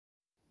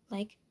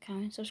Like,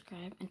 comment,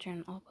 subscribe, and turn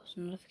on all post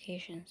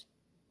notifications.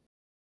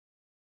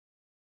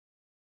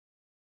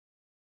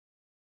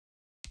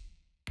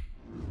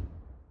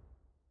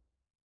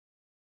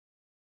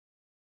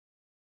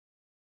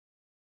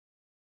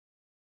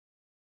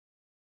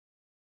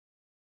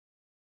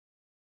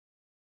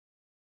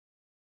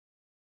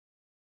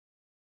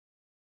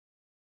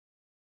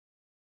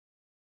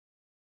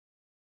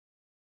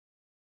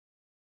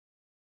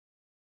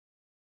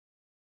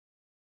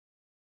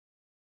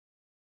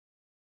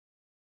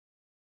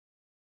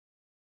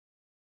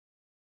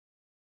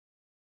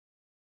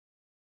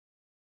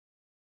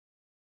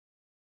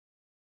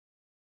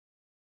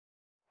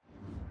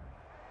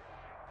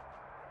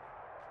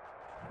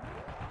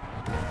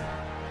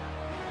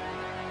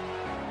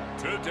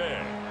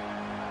 Today,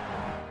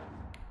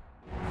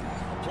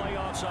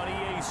 playoffs on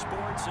EA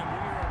Sports, and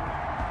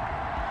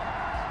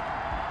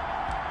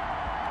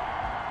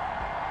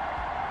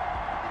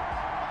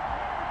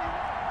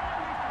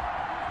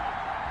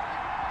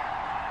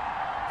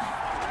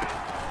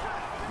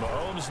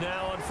Mahomes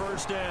now on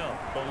first down,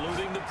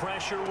 eluding the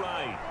pressure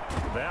right.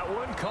 That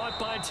one caught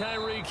by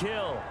Tyreek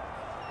Hill.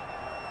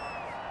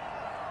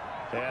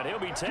 And he'll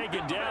be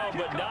taken down,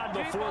 but not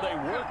before they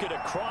work it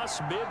across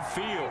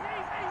midfield.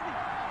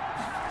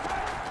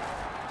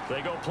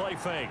 They go play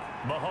fake.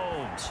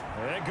 Mahomes.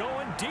 And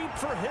going deep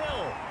for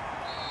Hill.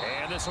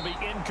 And this will be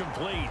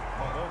incomplete.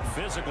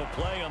 Physical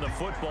play on the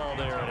football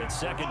there, and it's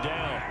second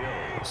down.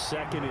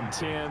 2nd and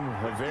 10.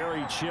 A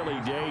very chilly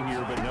day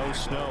here, but no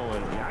snow.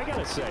 And I got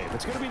to say, if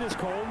it's going to be this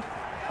cold,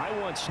 I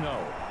want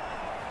snow.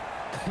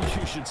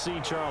 You should see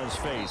Charles'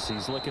 face.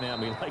 He's looking at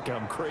me like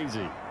I'm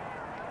crazy.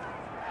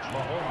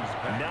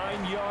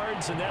 9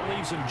 yards, and that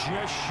leaves him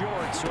just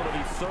short. So it'll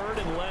be third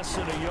and less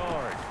than a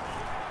yard.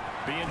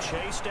 Being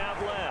chased out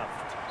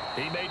left.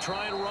 He may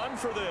try and run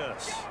for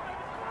this.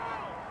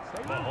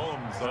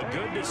 Mahomes, a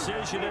good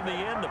decision in the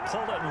end to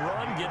pull it and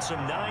run, gets him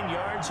 9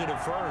 yards and a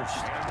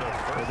first.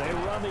 They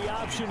run the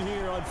option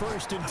here on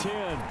 1st and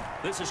 10.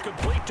 This is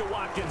complete to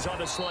Watkins on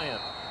a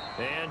slant.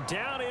 And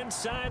down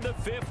inside the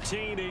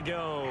 15 he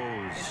goes.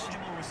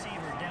 Eligible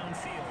receiver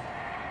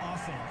downfield.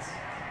 Offense.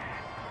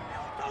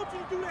 Don't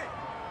you do that.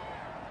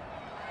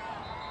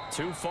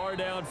 Too far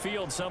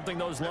downfield, something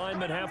those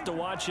linemen have to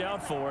watch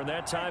out for, and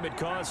that time it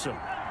costs them.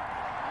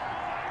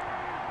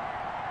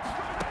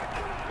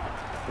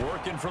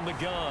 Working from the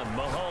gun,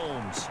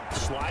 Mahomes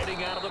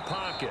sliding out of the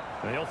pocket.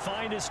 He'll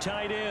find his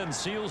tight end,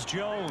 Seals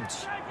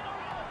Jones.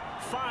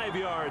 5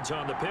 yards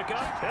on the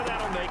pickup, and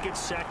that'll make it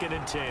 2nd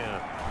and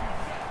 10.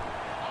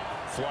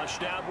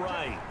 Flushed out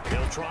right.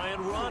 He'll try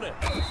and run it.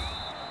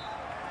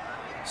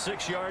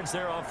 6 yards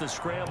there off the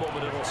scramble,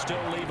 but it'll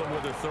still leave him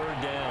with a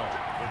third down.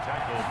 The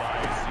tackle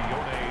by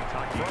Sione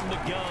Taki. From the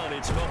gun,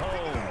 it's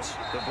Mahomes.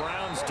 The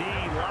Browns D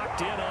locked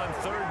in on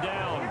third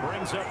down.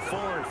 Brings up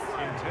fourth.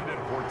 Intended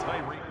for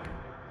Tyreek.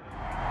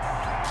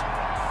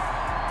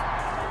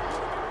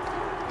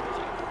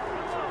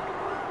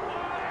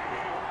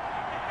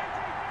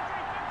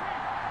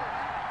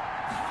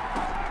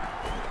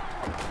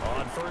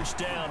 On first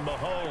down,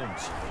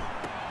 Mahomes.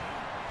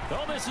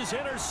 Oh, this is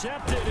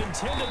intercepted,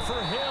 intended for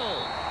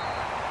Hill.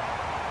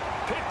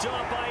 Picked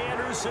up by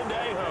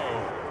Anderson-Aho.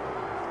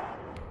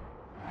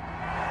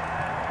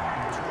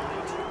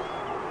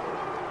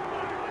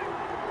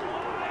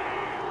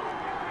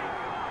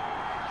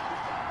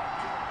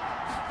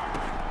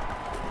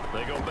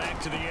 They go back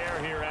to the air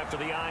here after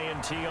the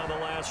INT on the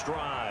last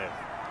drive.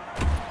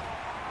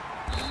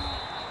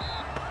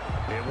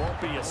 It won't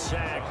be a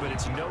sack, but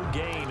it's no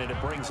gain, and it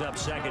brings up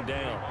second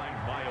down.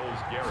 Myles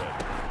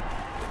Garrett.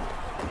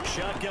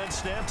 Shotgun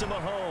snap to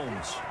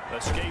Mahomes.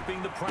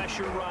 Escaping the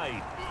pressure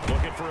right.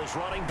 Looking for his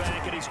running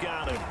back, and he's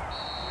got him.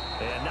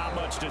 And not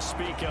much to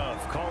speak of.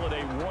 Call it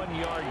a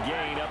 1-yard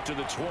gain up to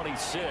the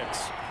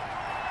 26.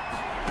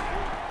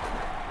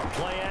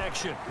 Play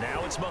action.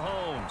 Now it's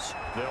Mahomes.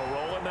 They'll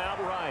roll him out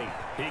right.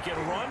 He can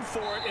run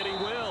for it, and he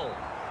will.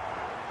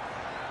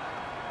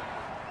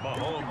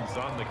 Mahomes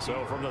on the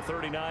So from the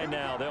 39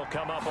 now, they'll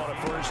come up on a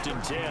 1st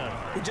and 10.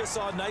 We just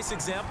saw a nice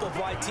example of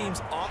why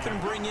teams often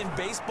bring in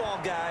baseball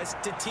guys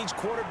to teach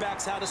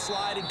quarterbacks how to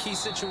slide in key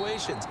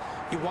situations.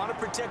 You want to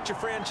protect your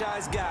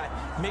franchise guy.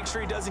 Make sure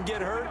he doesn't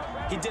get hurt.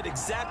 He did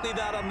exactly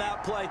that on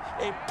that play.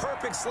 A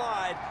perfect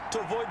slide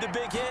to avoid the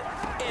big hit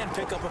and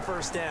pick up a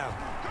first down.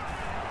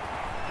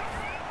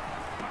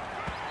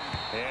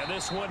 And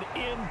this one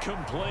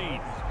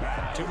incomplete.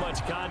 Too much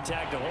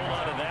contact to hold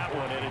on to that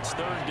one, and it's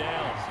third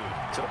down.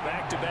 So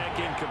back-to-back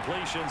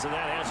incompletions, and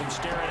that has him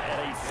staring at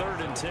a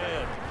 3rd and 10.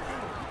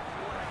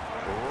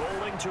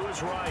 Rolling to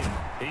his right.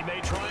 He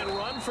may try and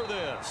run for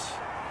this.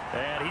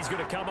 And he's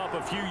going to come up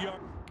a few yards.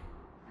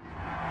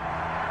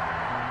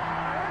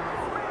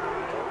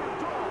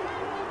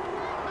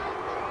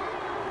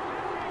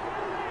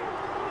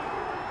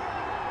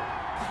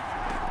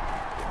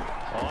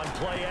 On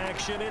play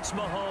action, it's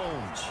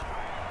Mahomes.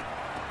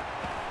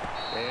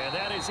 And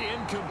that is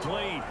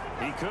incomplete.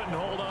 He couldn't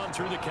hold on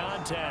through the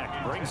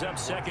contact. Brings up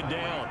second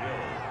down.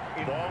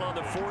 Ball on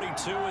the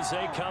 42 as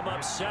they come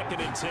up 2nd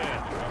and 10.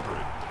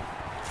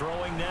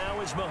 Throwing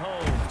now is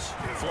Mahomes.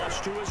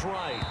 Flush to his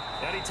right.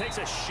 And he takes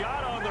a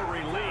shot on the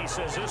release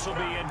as this will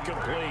be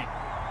incomplete.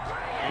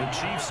 The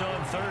Chiefs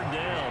on third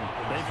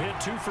down. They've hit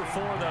 2 for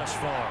 4 thus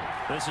far.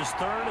 This is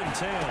 3rd and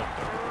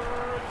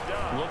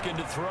 10. Looking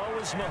to throw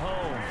is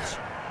Mahomes.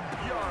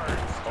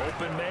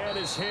 Open man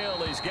is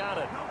Hill. He's got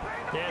it.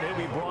 And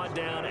he'll be brought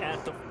down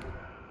at the...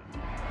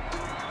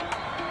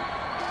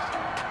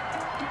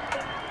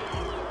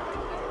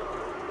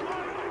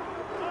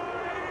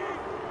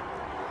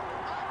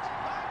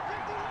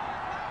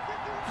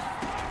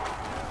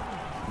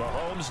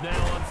 Mahomes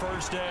now on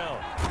first down.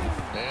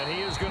 And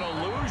he is going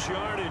to lose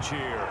yardage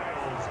here.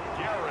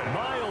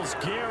 Myles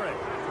Garrett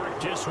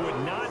just would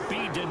not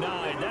be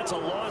denied. That's a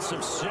loss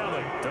of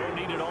 7. Don't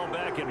need it all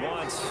back at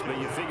once, but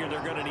you figure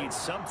they're going to need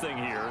something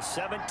here.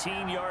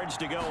 17 yards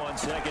to go on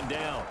second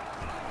down.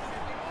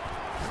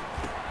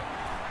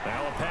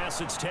 Now a pass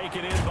that's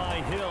taken in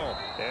by Hill.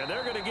 And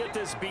they're going to get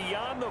this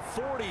beyond the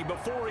 40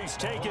 before he's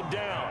taken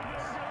down.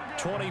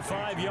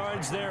 25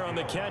 yards there on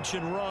the catch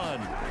and run.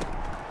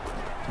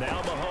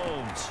 Now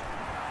Mahomes.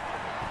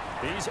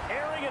 He's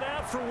airing it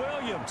out for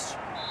Williams.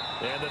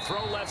 And the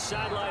throw left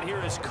sideline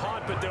here is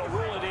caught, but they'll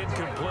rule it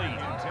incomplete.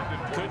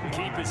 Couldn't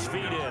keep his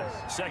feet in.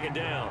 Second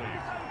down.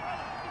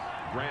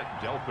 Grant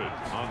Delpit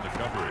on the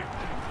coverage.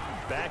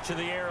 Back to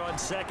the air on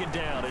second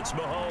down. It's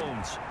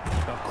Mahomes.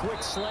 A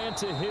quick slant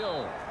to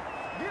Hill.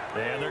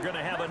 And they're going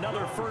to have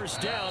another first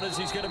down as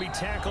he's going to be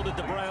tackled at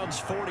the Browns'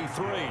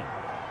 43.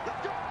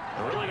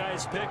 A really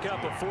nice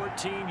pickup of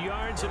 14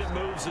 yards, and it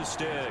moves the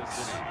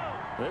sticks.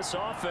 This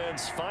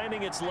offense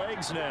finding its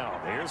legs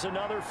now. Here's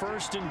another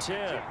 1st and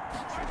 10.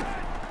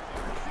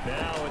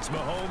 Now it's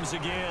Mahomes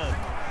again.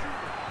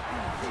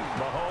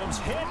 Mahomes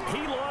hit.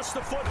 He lost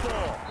the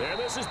football. And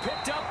this is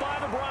picked up by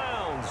the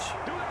Browns.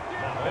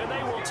 And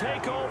they will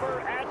take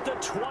over at the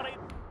 20.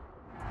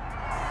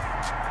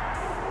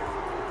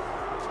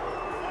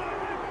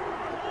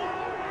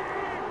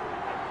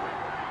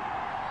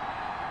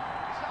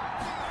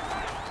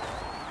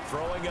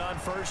 Throwing on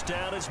first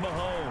down is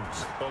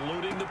Mahomes,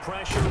 eluding the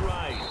pressure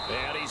right.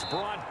 And he's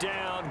brought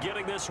down,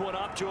 getting this one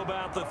up to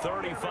about the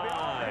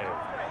 35.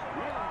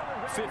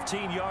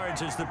 15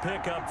 yards is the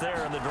pickup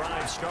there, and the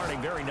drive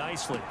starting very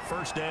nicely.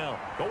 First down.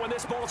 But when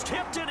this ball's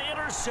tipped and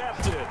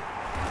intercepted.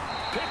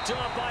 Picked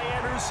up by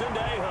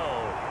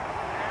Anderson-Aho.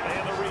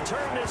 And the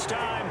return this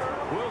time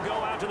will go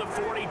out to the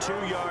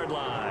 42-yard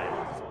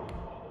line.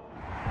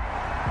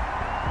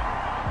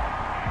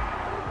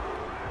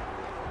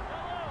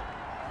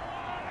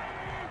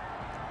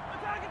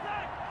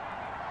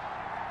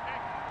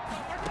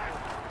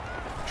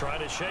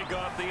 Trying to shake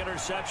off the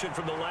interception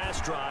from the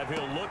last drive.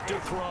 He'll look to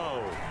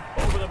throw.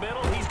 Over the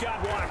middle, he's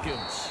got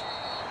Watkins.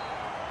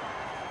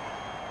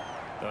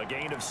 A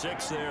gain of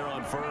 6 there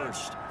on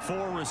first.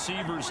 4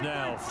 receivers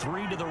now.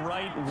 3 to the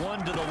right,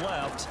 1 to the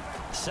left.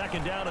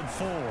 Second down and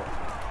 4.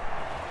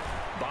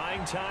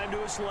 Buying time to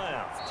his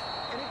left.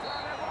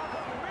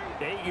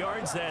 8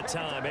 yards that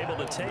time. Able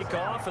to take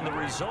off, and the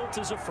result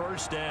is a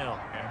first down.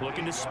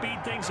 Looking to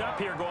speed things up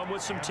here, going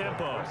with some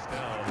tempo.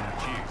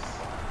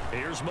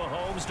 Here's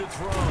Mahomes to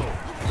throw.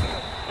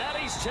 And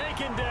he's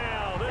taken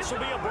down. This will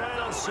be a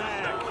Brown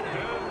sack.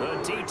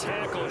 The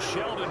D-tackle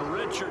Sheldon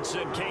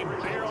Richardson came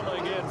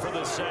barreling in for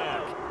the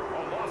sack.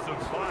 A loss of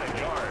 5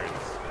 yards.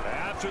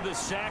 After the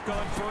sack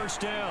on first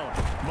down,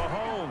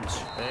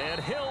 Mahomes. And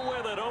Hill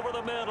with it over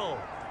the middle.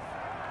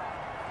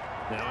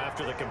 Now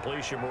after the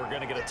completion, we're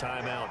going to get a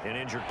timeout, an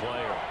injured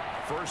player.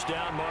 First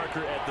down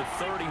marker at the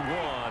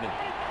 31.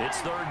 It's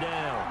third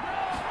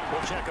down.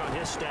 We'll check on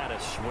his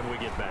status when we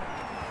get back.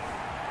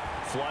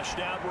 Flushed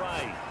out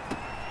right.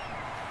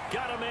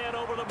 Got a man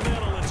over the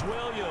middle. It's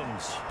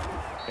Williams.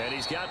 And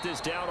he's got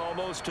this down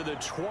almost to the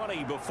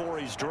 20 before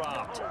he's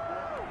dropped.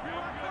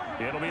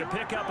 It'll be a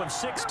pickup of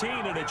 16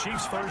 and a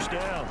Chiefs first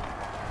down.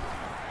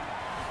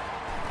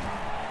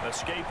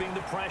 Escaping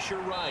the pressure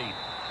right.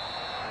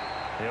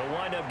 He'll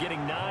wind up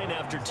getting 9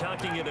 after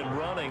tucking it and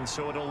running,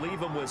 so it'll leave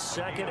him with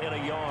 2nd and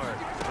a yard.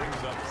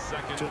 Brings up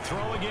 2nd. To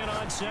throw again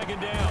on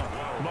second down.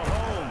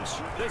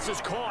 Mahomes. This is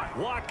caught.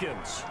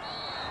 Watkins.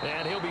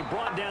 And he'll be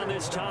brought down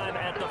this time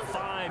at the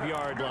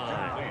 5-yard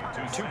line.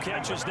 2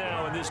 catches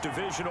now in this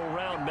divisional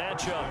round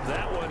matchup.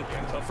 That one,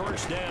 a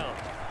first down.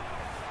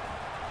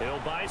 He'll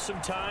buy some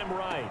time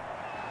right.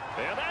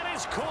 And that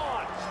is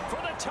caught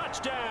for the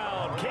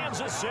touchdown,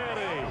 Kansas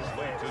City.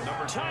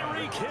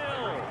 Tyreek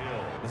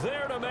Hill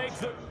there to make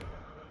the...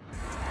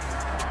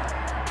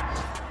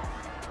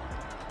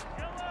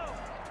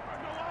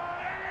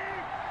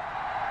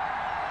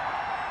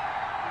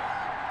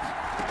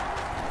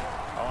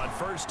 On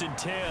 1st and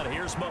 10,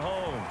 here's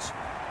Mahomes.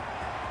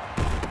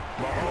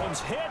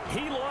 Mahomes hit.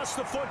 He lost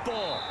the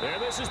football.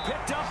 And this is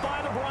picked up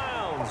by the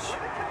Browns.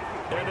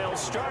 And they'll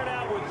start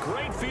out with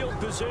great field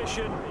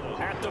position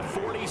at the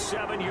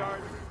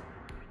 47-yard.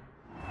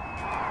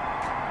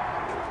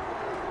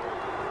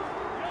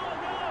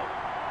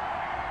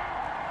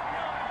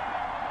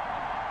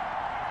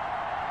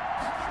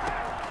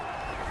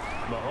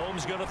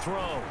 Mahomes going to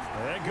throw.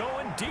 And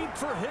going deep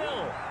for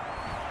Hill.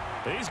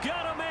 He's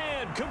got a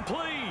man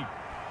complete.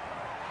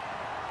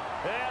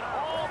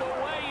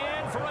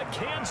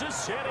 Kansas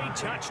City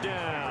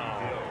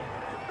touchdown.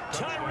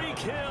 Tyreek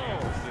Hill,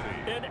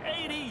 an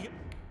 80.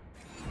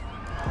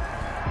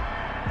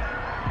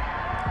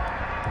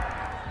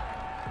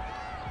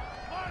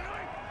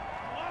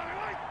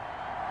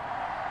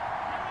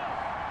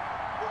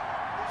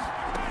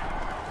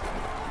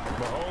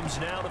 Mahomes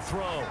now to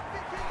throw.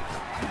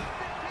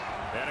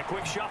 And a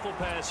quick shuffle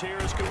pass here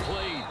is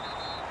complete.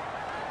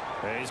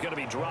 And he's going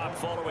to be dropped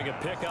following a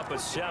pickup of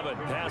 7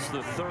 past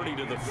the 30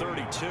 to the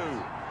 32.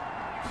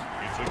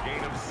 It's a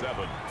gain of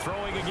 7.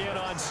 Throwing again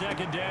on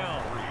second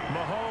down.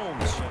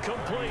 Mahomes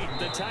complete.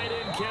 The tight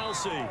end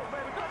Kelsey.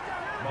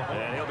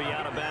 And he'll be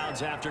out of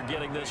bounds after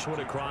getting this one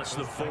across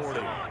the 40.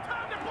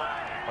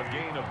 A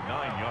gain of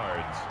 9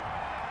 yards.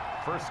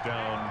 First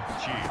down,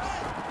 Chiefs.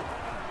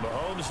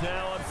 Mahomes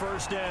now on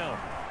first down.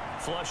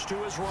 Flush to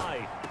his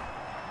right.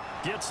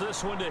 Gets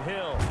this one to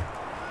Hill.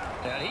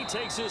 And he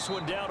takes this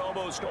one down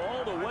almost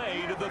all the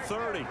way to the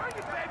 30.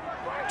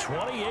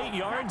 28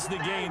 yards the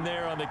gain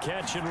there on the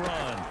catch and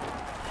run.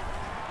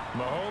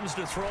 Mahomes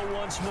to throw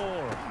once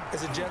more.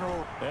 As a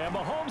general. And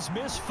Mahomes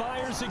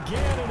misfires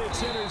again, and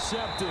it's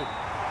intercepted.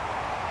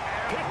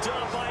 Picked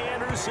up by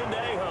Anderson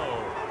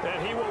Aho.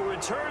 And he will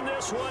return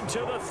this one to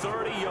the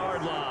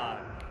 30-yard line.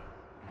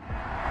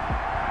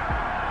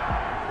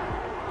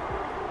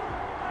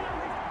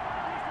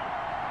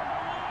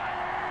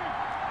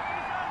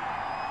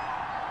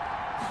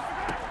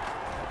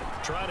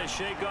 Trying to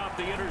shake off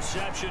the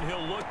interception.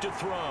 He'll look to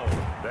throw.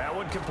 That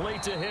one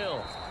complete to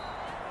Hill.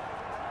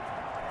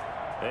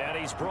 And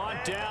he's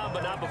brought down,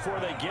 but not before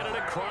they get it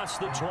across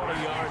the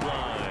 20-yard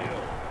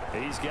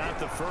line. He's got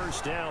the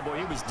first down. Boy,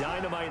 he was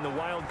dynamite in the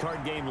wild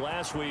card game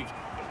last week.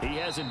 He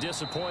hasn't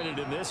disappointed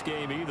in this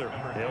game either.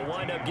 He'll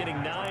wind up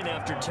getting 9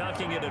 after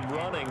tucking it and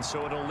running,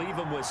 so it'll leave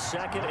him with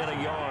 2nd and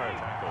a yard.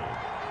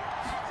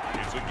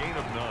 It's a gain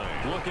of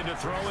 9. Looking to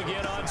throw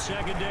again on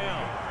second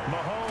down.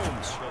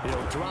 Mahomes.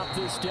 He'll drop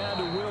this down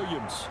to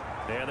Williams.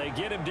 And they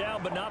get him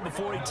down, but not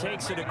before he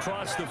takes it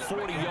across the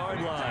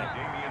 40-yard line.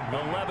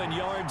 11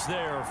 yards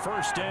there.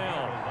 First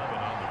down. 11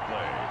 on the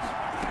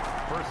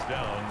play. First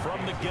down.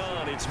 From the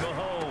gun, it's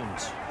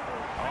Mahomes.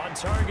 On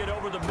target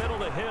over the middle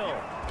to Hill.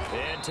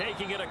 And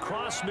taking it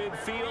across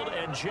midfield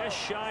and just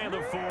shy of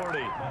the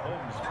 40.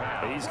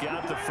 He's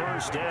got the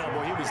first down.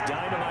 Boy, he was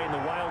dynamite in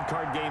the wild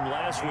card game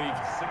last week.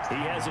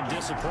 He hasn't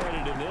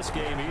disappointed in this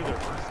game either.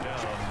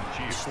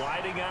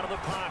 Sliding out of the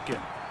pocket.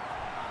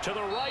 To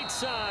the right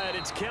side,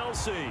 it's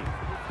Kelsey.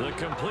 The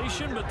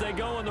completion, but they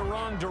go in the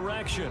wrong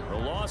direction. A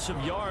loss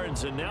of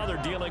yards, and now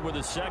they're dealing with a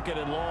 2nd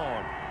and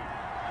long.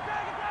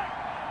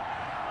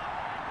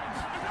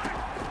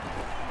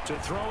 To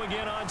throw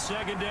again on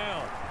second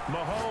down.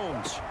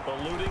 Mahomes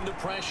eluding the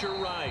pressure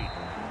right.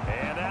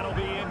 And that'll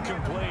be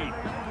incomplete.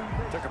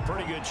 Took a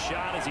pretty good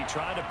shot as he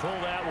tried to pull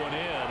that one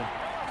in.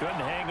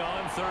 Couldn't hang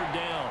on 3rd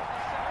down.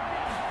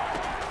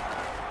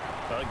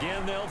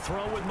 Again, they'll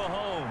throw with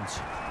Mahomes.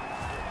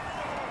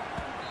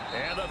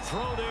 And the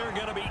throw there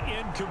going to be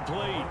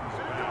incomplete.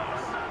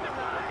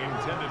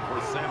 Intended for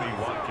Sammy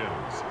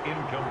Watkins.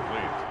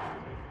 Incomplete.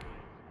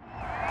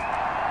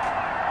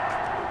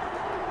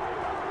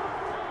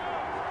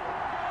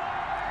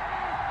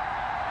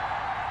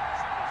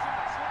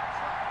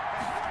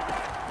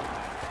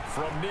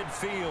 From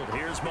midfield,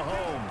 here's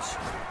Mahomes.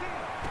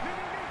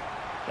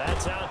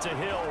 That's out to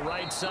Hill,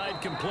 right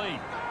side complete.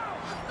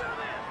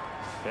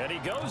 And he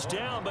goes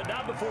down, but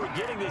not before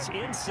getting this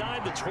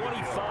inside the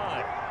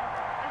 25.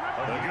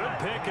 A good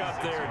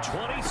pickup there,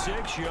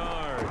 26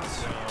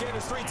 yards. Again,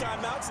 there's 3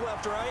 timeouts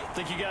left, right?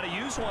 Think you got to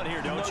use one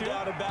here, don't you? No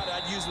doubt about it.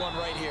 I'd use one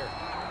right here.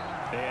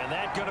 And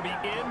that's going to be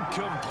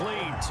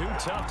incomplete. Too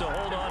tough to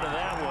hold on to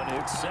that one.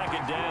 It's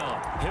 2nd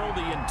down. Hill,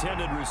 the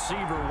intended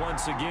receiver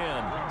once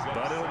again.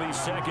 But it'll be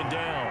 2nd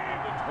down.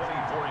 The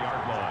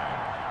 24-yard line.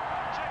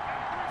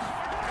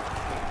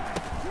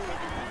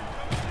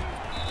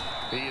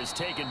 He is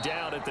taken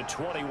down at the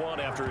 21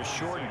 after a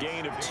short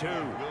gain of 2.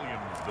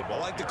 I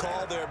like the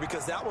call there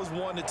because that was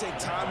one to take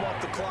time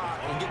off the clock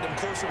and get them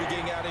closer to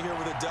getting out of here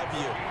with a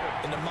W.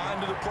 In the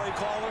mind of the play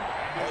caller,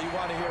 all you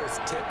want to hear is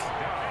tick,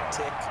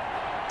 tick,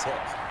 tick.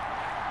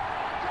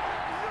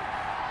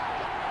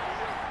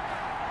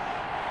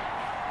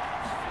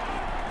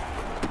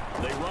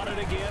 They run it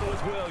again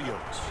with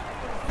Williams.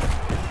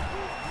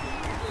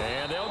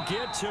 And they'll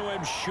get to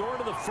him short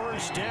of the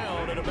first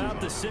down at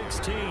about the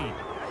 16.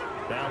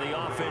 Now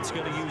the offense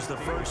going to use the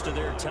first of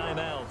their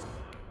timeouts.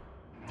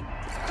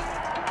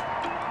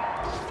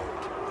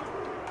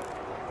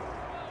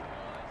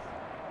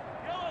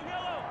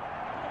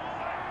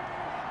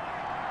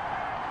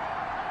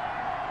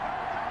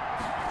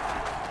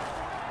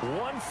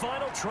 One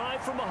final try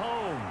for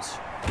Mahomes.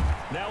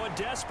 Now a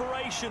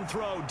desperation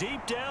throw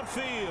deep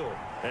downfield.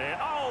 And,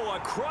 oh, a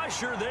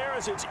crusher there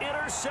as it's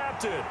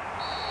intercepted.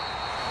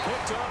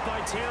 Picked up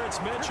by Terrence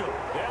Mitchell.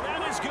 And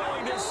that is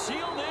going to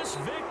seal this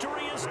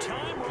victory as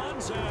time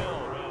runs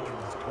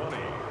out. 20.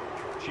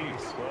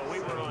 Chiefs. Well, we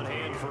were on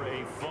hand for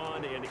a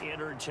fun and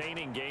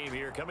entertaining game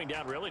here. Coming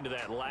down really to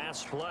that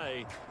last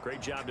play.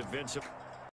 Great job to Vincent.